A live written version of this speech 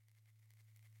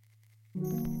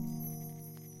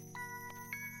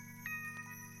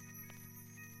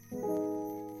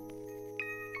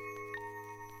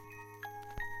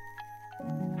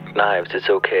Knives, it's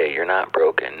okay. You're not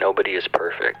broken. Nobody is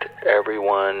perfect.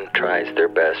 Everyone tries their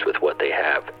best with what they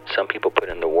have. Some people put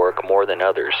in the work more than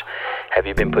others. Have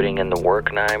you been putting in the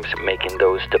work, Knives? Making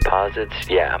those deposits?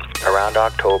 Yeah. Around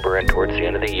October and towards the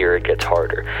end of the year, it gets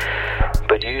harder.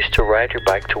 But you used to ride your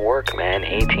bike to work, man.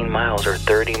 18 miles or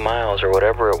 30 miles or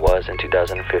whatever it was in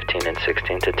 2015 and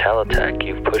 16 to Teletech.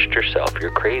 You've pushed yourself.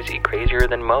 You're crazy. Crazier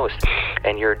than most.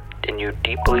 And you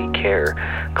deeply care.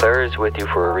 Clara is with you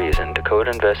for a reason.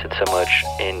 Dakota invested so much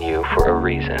in you for a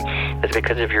reason. It's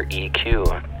because of your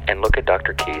EQ. And look at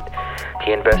Dr. Keith.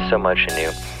 He invests so much in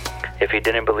you. If he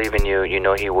didn't believe in you, you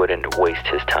know he wouldn't waste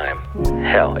his time.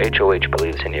 Hell, HOH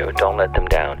believes in you. Don't let them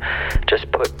down.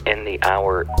 Just put in the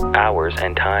hours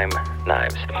and time,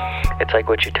 Knives. It's like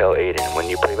what you tell Aiden when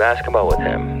you play basketball with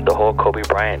him. The whole Kobe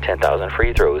Bryant 10,000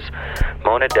 free throws.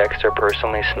 Mona Dexter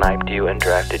personally sniped you and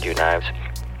drafted you, Knives.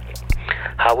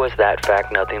 How was that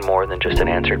fact nothing more than just an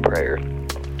answered prayer?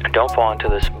 Don't fall into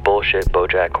this bullshit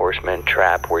BoJack Horseman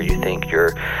trap where you think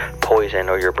you're poison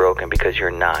or you're broken, because you're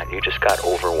not. You just got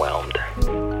overwhelmed.